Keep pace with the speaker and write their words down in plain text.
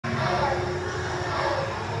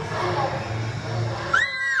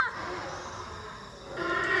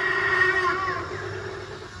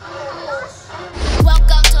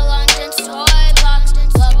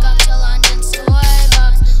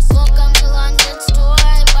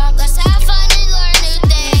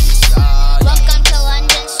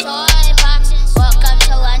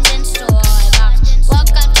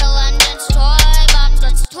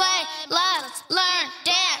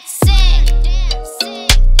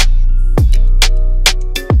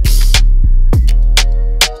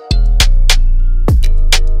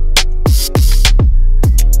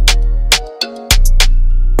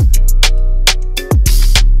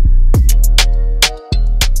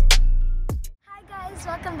guys,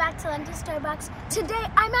 welcome back to London Starbucks. Today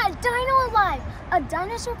I'm at Dino Alive, a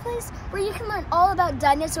dinosaur place where you can learn all about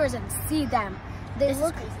dinosaurs and see them. This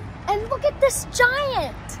is crazy. And look at this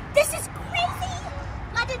giant. This is crazy.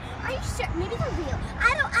 London, are you sure? Maybe they're real.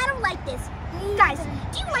 I don't like this. Guys,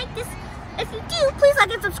 do you like this? If you do, please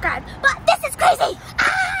like and subscribe. But this is crazy.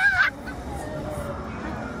 Ah!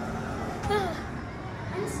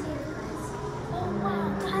 I'm scared of this. Oh wow,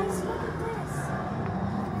 guys, look at this.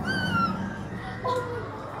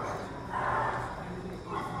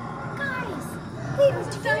 Guys, wait, do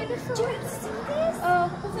you see this?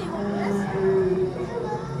 Hopefully it won't miss.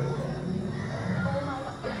 Oh my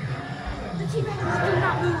god. The T-Rex do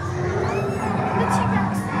not move. The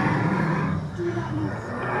T-Rex do not move.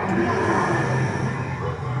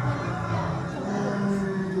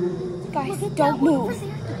 Guys, don't move.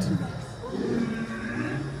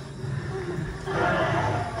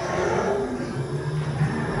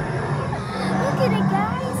 Look at it,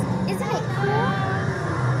 guys. Isn't it cool?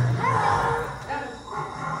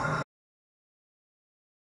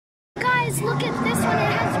 Guys, look at this one.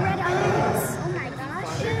 It has red eyes. Oh my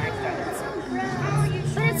gosh. It's so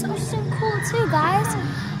gross. But it's so cool too, guys.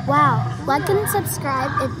 Wow. Like and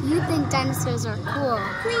subscribe if you think dinosaurs are cool.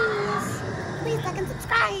 Please. Please like and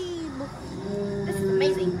subscribe. This is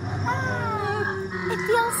amazing. It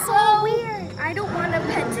feels so weird. I don't want to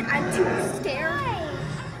pet it. I'm too scared.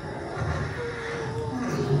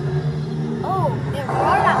 Oh, it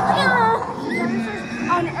roared out. Dinosaurs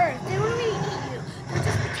on Earth, they don't really eat you. They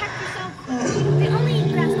just protect yourself. They only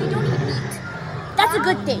eat grass. They don't eat meat. That's a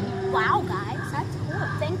good thing. Wow, guys, that's cool.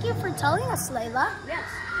 Thank you for telling us, Leila. Yes.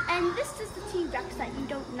 And this is the T-Rex that you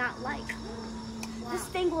don't not like. This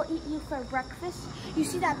thing will eat you for breakfast. You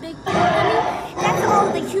see that big tummy? That's all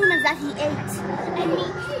the humans that he ate. And he,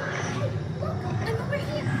 hey, look, I'm over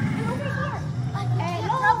here. I'm over here. Hey, you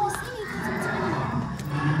probably see me because I'm tiny.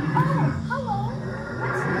 Oh, hello.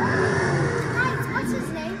 What's his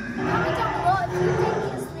name? Comment down below if you think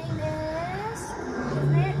his name is...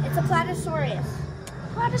 It's a Platysaurus.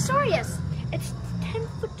 Platysaurus. It's 10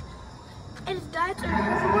 foot. And its diets are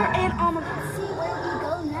herbivore and omnivore. Let's see where we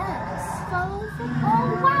go next. Oh,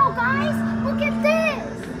 wow, guys. Look at this.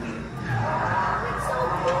 It's so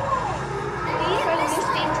cool. These are the most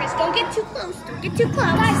dangerous. Don't get too close. Don't get too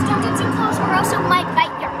close. Guys, don't get too close or else it might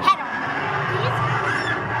bite your head off.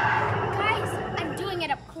 Guys, I'm doing it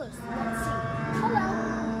up close. Let's see. Hello.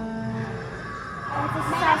 This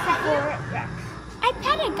is a Rex. I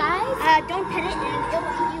pet it, guys. Don't pet it and it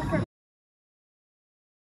will eat you for.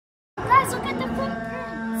 Guys, look at the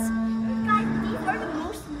footprints. Guys, these are the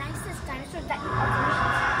most nicest dinosaurs that you ever meet.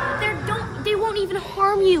 They won't even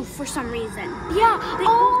harm you for some reason. Yeah. They,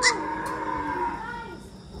 oh.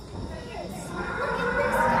 Guys, look at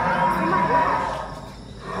this, guys. Oh my gosh.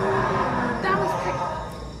 That was pretty.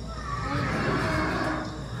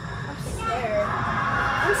 I'm scared.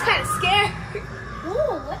 I'm just kind of scared.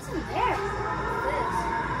 Ooh, what's in there?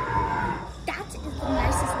 That is the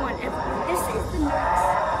nicest one ever. This is the nurse.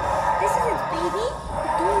 This is its baby.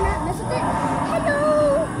 Do not mess with it.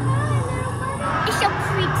 Hello. It's so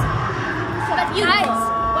creepy. But guys,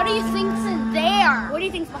 what do you think's in there? What do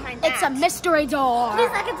you think's behind that? It's a mystery door.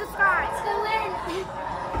 Please like and subscribe. Let's go in.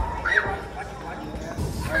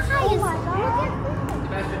 Oh my god.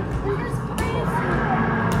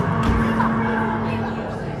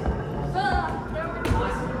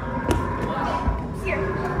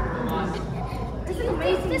 This is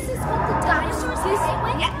amazing. This is what the dinosaurs ate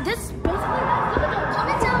with? Yeah, this is basically what.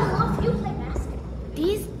 Comment down below if you play basketball.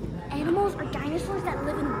 These animals are dinosaurs that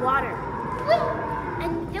live in water.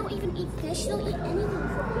 And they'll even eat fish. They'll eat anything.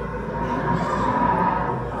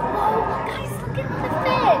 Whoa, guys, look at the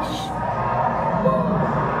fish. Whoa.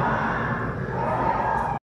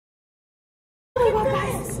 Oh my god,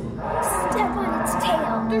 guys. Step on its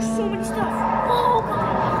tail. There's so many stuff. Whoa,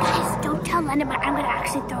 Guys, don't tell London, but I'm going to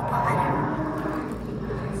actually throw a ball at her.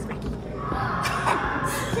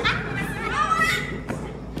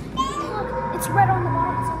 look, it's red on the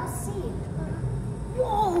bottom, so let's see.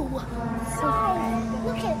 Whoa. So Guys,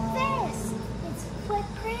 look at this. It's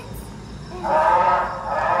footprints.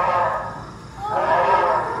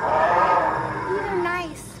 these are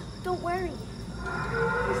nice. Don't worry.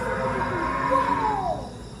 Whoa.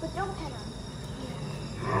 But don't pet them.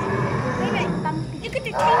 Wait a minute. Look at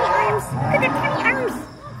their tiny arms. Look at their tiny arms.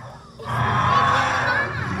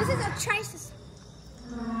 This is a triceratops.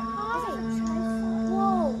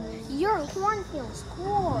 Whoa, your horn feels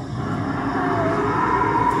cool.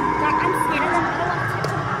 I'm scared of them. I don't want to touch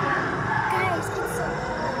them. Guys, it's so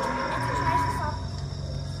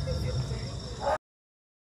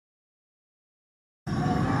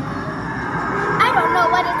I don't know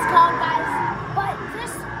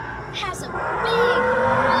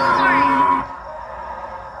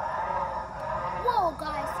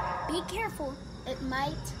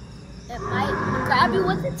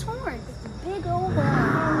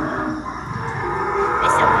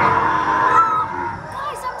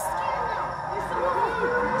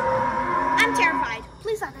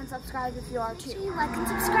you are too. So you like and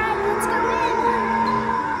subscribe. Let's go in.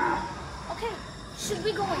 Okay, should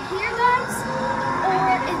we go in here, guys? Or in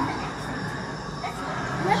the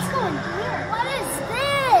Let's go in here. What is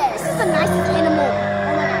this? This is the nicest animal.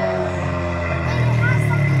 Oh my god. It has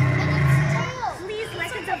something in its tail. Please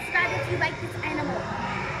like and subscribe if you like this animal.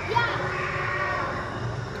 Yeah.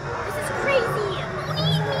 This is crazy. Don't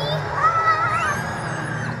eat me. Ah.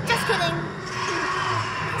 Just kidding.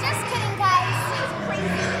 Just kidding, guys. This is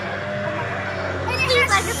crazy. And it Please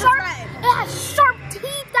like has and sharp. subscribe. It has sharp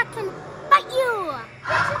teeth that can bite you.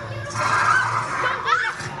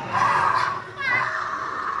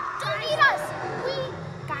 Don't eat us.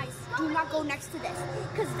 Guys, do not go next to this.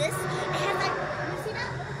 Because this, it has like, you see that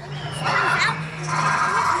little thing that springs out? And its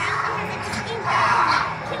mouth, it has like this ink.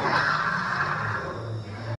 Kill me.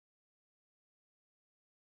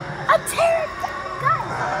 A pterodactyl.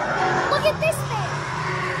 Guys, look at this thing.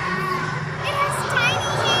 It has tiny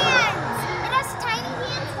hands. It has tiny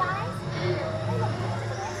hands, guys. Oh, look at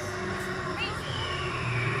this.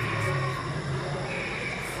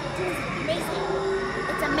 Amazing.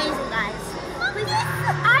 It's amazing, guys. Look at this.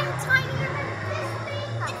 I'm tinier than this thing.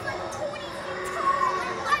 It's like 20 feet tall.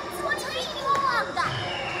 And I'm 20 feet long.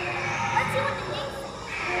 Let's see what the name is.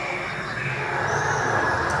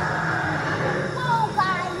 Whoa,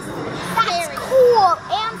 guys. That's Scary. cool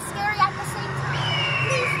and scary at the same time.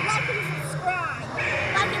 Please like and subscribe.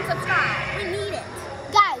 Like and subscribe. We need it.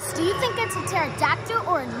 Guys, do you think it's a pterodactyl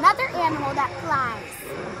or another animal that flies?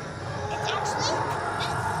 It's actually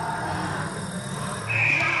this.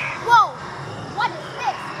 Whoa! What is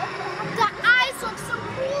this? The eyes look so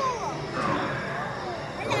cool!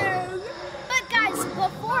 Hello. But guys,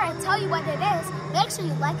 before I tell you what it is, make sure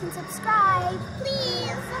you like and subscribe,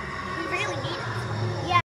 please! We really need it.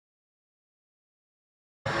 Yeah.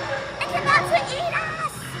 It's about to eat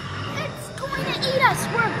us. It's going to eat us!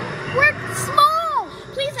 We're small!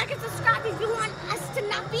 Please like and subscribe if you want us to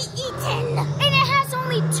not be eaten. And it has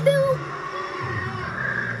only 2.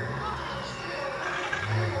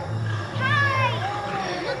 Hi.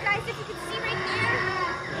 Look, guys, if you can see right there,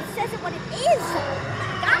 it says it what it is.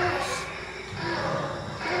 Gosh.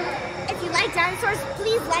 If you like dinosaurs,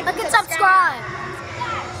 please like Like and and subscribe!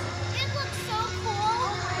 Guys, It looks so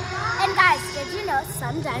cool! And guys, did you know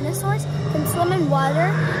some dinosaurs can swim in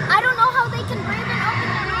water? I don't know how they can breathe and open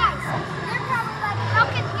their eyes. They're probably like, how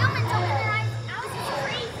can humans open their eyes? this is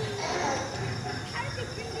crazy. How did they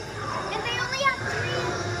bring this out? And they only have 3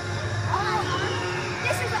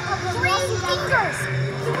 This is a fingers!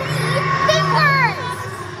 3 fingers!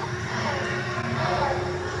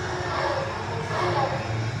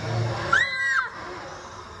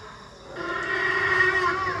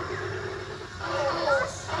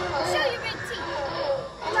 Show your big teeth!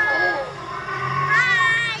 Hello.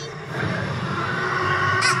 Hi.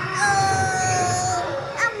 Uh-oh.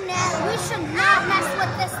 Oh no. We should not mess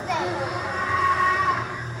with this thing.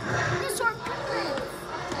 These are footprints.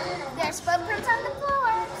 There's footprints on the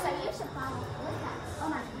floor, so you should follow with us. Oh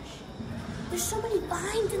my gosh. There's so many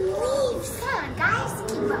vines and leaves. Come on, guys,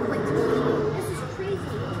 keep up with me. This is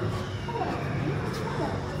crazy.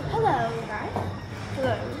 Hello, guys.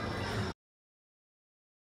 Hello.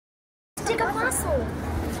 Take a fossil.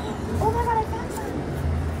 Oh my god, I found some.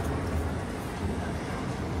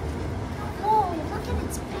 Whoa, look at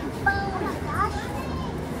its big bone. Oh my gosh.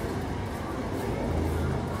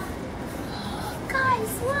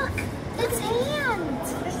 Guys, look. Its hand.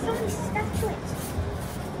 There's so many stuff to it.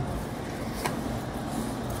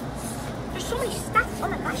 There's so many stuff. Oh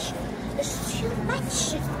my gosh. There's too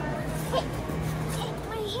much. Hey.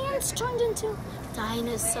 My hand's turned into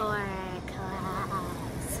dinosaur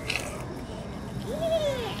class.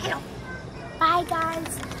 Hello. Bye,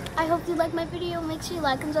 guys. I hope you like my video. Make sure you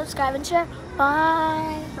like and subscribe and share.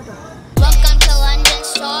 Bye. Bye-bye. Welcome to London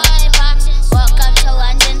Story.